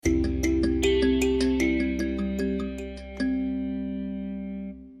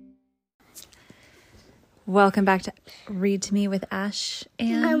Welcome back to Read to Me with Ash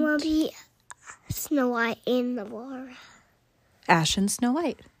and... I want to be Snow White in the water. Ash and Snow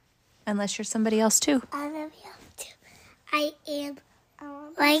White. Unless you're somebody else too. I love you too. I am,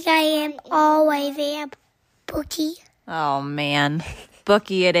 like I am always am, Bookie. Oh, man.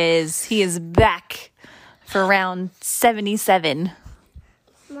 Bookie it is. He is back for round 77.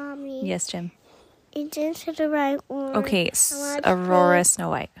 Mommy. Yes, Jim. It's into the right one. Okay, Aurora Snow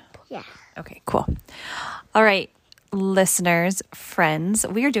White. Yeah. Okay, cool. All right, listeners, friends,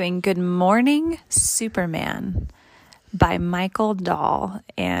 we are doing Good Morning Superman by Michael Daul,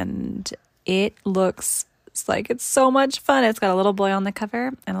 and it looks like it's so much fun. It's got a little boy on the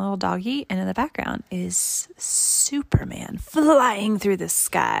cover and a little doggy, and in the background is Superman flying through the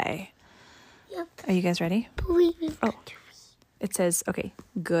sky. Yep. Are you guys ready? Oh, it says, okay,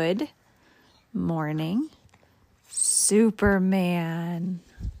 Good Morning Superman.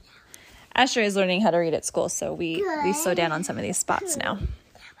 Asher is learning how to read at school, so we slow down on some of these spots now.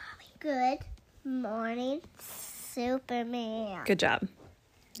 Good morning, Superman. Good job.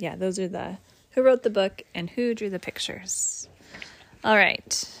 Yeah, those are the who wrote the book and who drew the pictures. All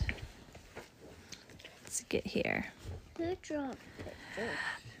right. Let's get here. Good job.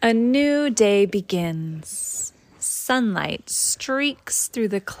 A new day begins. Sunlight streaks through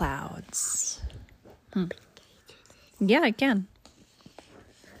the clouds. Yeah, I can.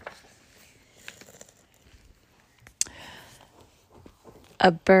 A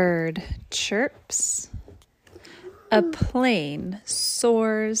bird chirps. A plane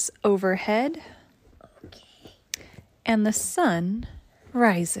soars overhead. Okay. And the sun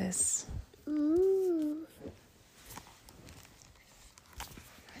rises. Ooh.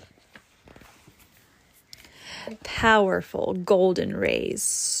 Powerful golden rays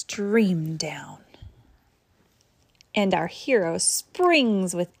stream down. And our hero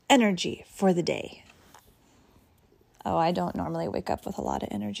springs with energy for the day. Oh, I don't normally wake up with a lot of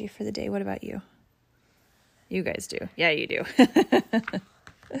energy for the day. What about you? You guys do. Yeah, you do.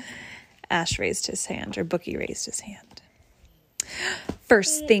 Ash raised his hand, or Bookie raised his hand.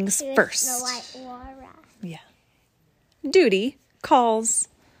 First things first. Snow White Laura. Yeah. Duty calls.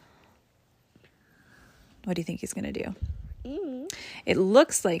 What do you think he's going to do? It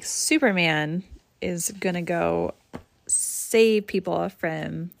looks like Superman is going to go save people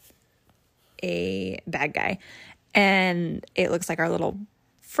from a bad guy. And it looks like our little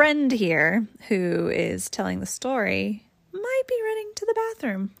friend here who is telling the story might be running to the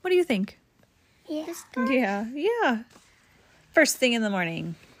bathroom. What do you think? Yeah. First thing in the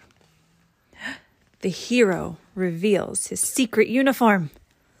morning, the hero reveals his secret uniform.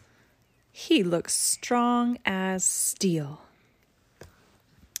 He looks strong as steel.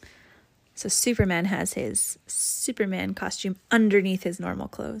 So Superman has his Superman costume underneath his normal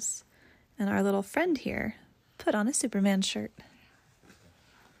clothes. And our little friend here put on a Superman shirt.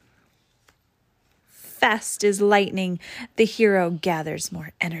 Fast as lightning, the hero gathers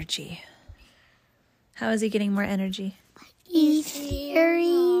more energy. How is he getting more energy?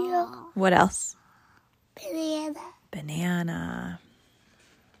 Cereal. What else? Banana. Banana.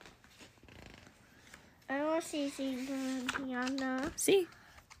 I want to see banana. See?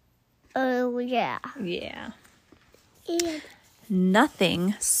 Oh, yeah. Yeah. And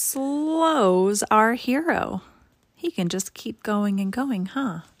Nothing slows our hero. He can just keep going and going,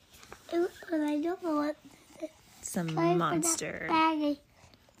 huh? but I don't know what Some monster.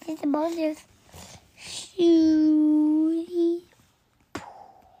 It's a monster. Shooty.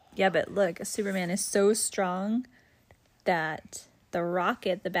 Yeah, but look, Superman is so strong that the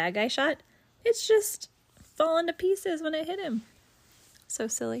rocket the bad guy shot, it's just falling to pieces when it hit him. So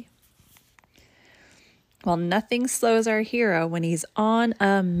silly. Well, nothing slows our hero when he's on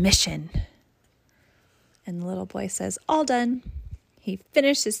a mission. And the little boy says, all done. He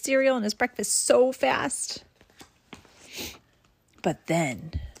finished his cereal and his breakfast so fast. But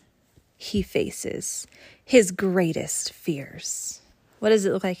then he faces his greatest fears. What does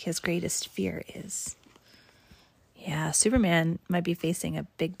it look like his greatest fear is? Yeah, Superman might be facing a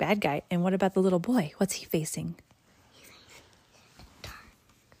big bad guy. And what about the little boy? What's he facing?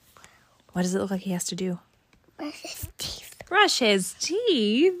 What does it look like he has to do? Brush his teeth. Brush his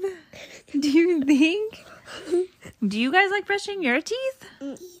teeth? Do you think? Do you guys like brushing your teeth?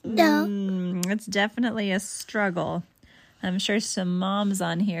 No. It's definitely a struggle. I'm sure some moms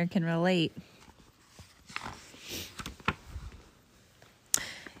on here can relate.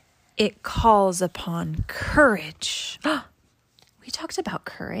 It calls upon courage. We talked about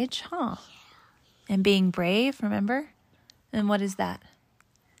courage, huh? And being brave, remember? And what is that?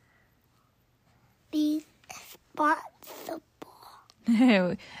 Be responsible.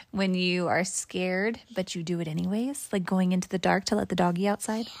 When you are scared, but you do it anyways, like going into the dark to let the doggy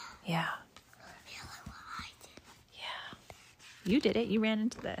outside. Yeah. You did it. You ran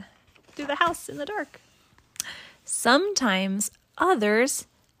through the house in the dark. Sometimes others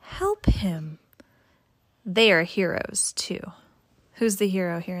help him. They are heroes too. Who's the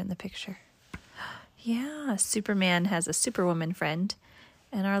hero here in the picture? Yeah, Superman has a Superwoman friend,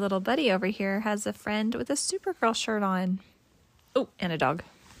 and our little buddy over here has a friend with a Supergirl shirt on. Oh, and a dog.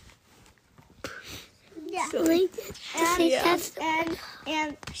 Yeah.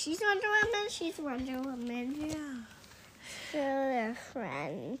 And she's Wonder Woman. She's Wonder Woman. Yeah. So they're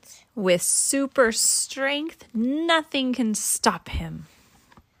friends. With super strength, nothing can stop him.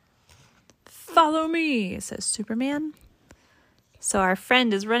 Follow me, says Superman. So our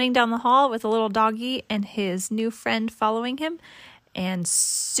friend is running down the hall with a little doggy and his new friend following him. And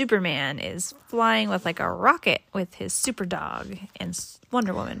Superman is flying with like a rocket with his super dog and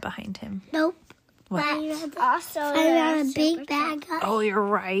Wonder Woman behind him. Nope. What? I got a big bag. Oh, you're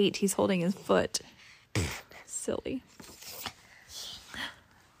right. He's holding his foot. Silly.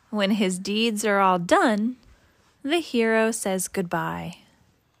 When his deeds are all done, the hero says goodbye.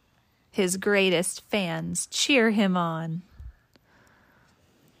 His greatest fans cheer him on.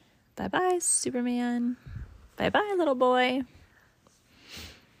 Bye-bye, Superman. Bye-bye, little boy.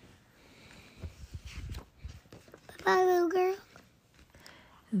 Bye, little girl.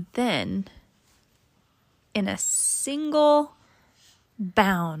 Then, in a single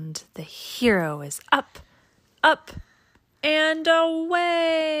bound, the hero is up, and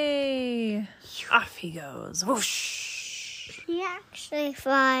away. Off he goes. Whoosh. He actually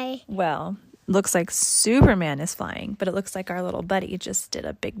fly. Well, looks like Superman is flying, but it looks like our little buddy just did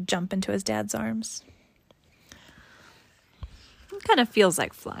a big jump into his dad's arms. It kind of feels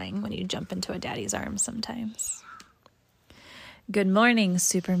like flying when you jump into a daddy's arms sometimes. Good morning,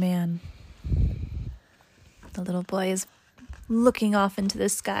 Superman. The little boy is looking off into the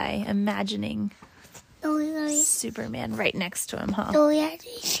sky, imagining Superman right next to him, huh?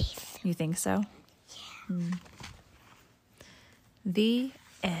 You think so? Yeah. The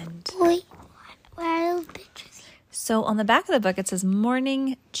end. Wait, where are those pictures? So on the back of the book, it says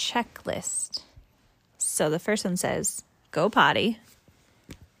morning checklist. So the first one says, go potty.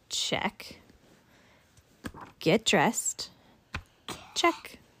 Check. Get dressed.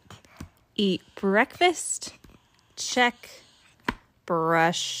 Check. Eat breakfast. Check.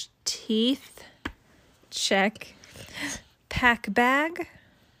 Brush teeth. Check. Pack bag.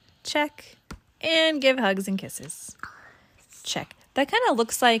 Check. And give hugs and kisses. Check. That kind of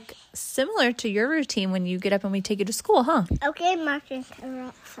looks like similar to your routine when you get up and we take you to school, huh? Okay, Marcus,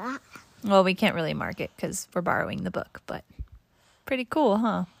 that. Well, we can't really mark it because we're borrowing the book, but pretty cool,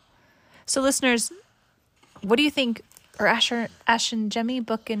 huh? So listeners, what do you think, or Ash and Jemmy,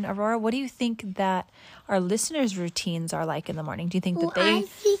 Book and Aurora, what do you think that our listeners' routines are like in the morning? Do you think that they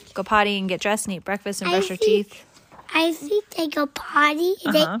go potty and get dressed and eat breakfast and brush their teeth? I think they go potty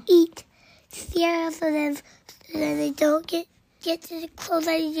and they eat cereal so then they don't get to the clothes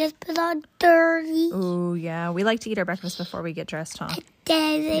that you just put on dirty. Oh, yeah. We like to eat our breakfast before we get dressed, huh? And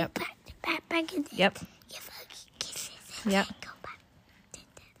then they back and Yep. give hugs and kisses. Yep.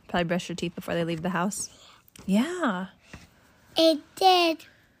 Probably brush your teeth before they leave the house. Yeah. And then,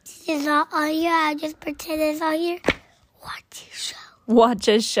 this is not on here. I just pretend it's on here. Watch a show. Watch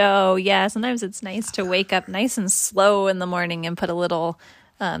a show. Yeah, sometimes it's nice to wake up nice and slow in the morning and put a little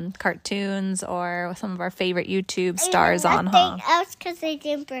cartoons or some of our favorite YouTube stars on, huh? Nothing else because they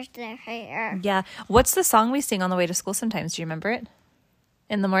didn't brush their hair. Yeah. What's the song we sing on the way to school sometimes? Do you remember it?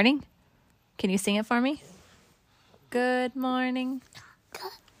 In the morning? Can you sing it for me? Good morning.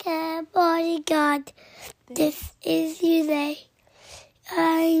 Good morning, God. This is your day.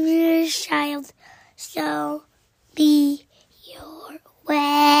 I'm your child. So be your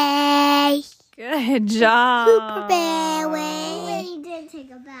way. Good job. Superman way. He did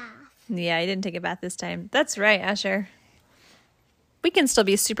take a bath. Yeah, I didn't take a bath this time. That's right, Asher. We can still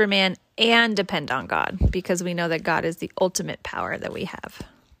be Superman and depend on God because we know that God is the ultimate power that we have.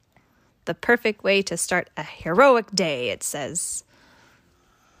 The perfect way to start a heroic day, it says.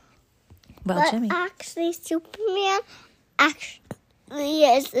 Well, but Jimmy. Actually, Superman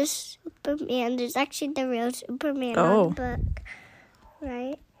is the Superman. There's actually the real Superman on the book,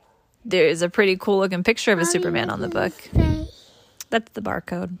 right? There's a pretty cool looking picture of a Superman on the book. That's the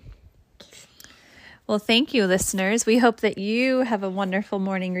barcode. Well, thank you, listeners. We hope that you have a wonderful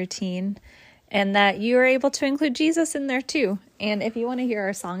morning routine and that you are able to include Jesus in there too. And if you want to hear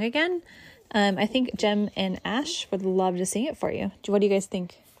our song again, I think Jem and Ash would love to sing it for you. What do you guys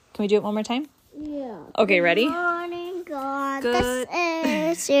think? Can we do it one more time? Yeah. Okay, ready? Good morning, God. Good.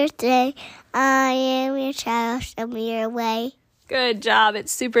 This is your day. I am your child. Show me your way. Good job.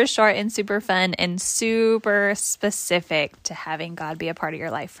 It's super short and super fun and super specific to having God be a part of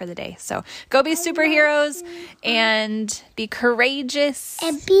your life for the day. So go be superheroes and be courageous.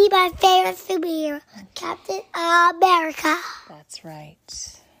 And be my favorite superhero, Captain America. That's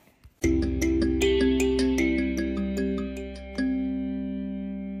right.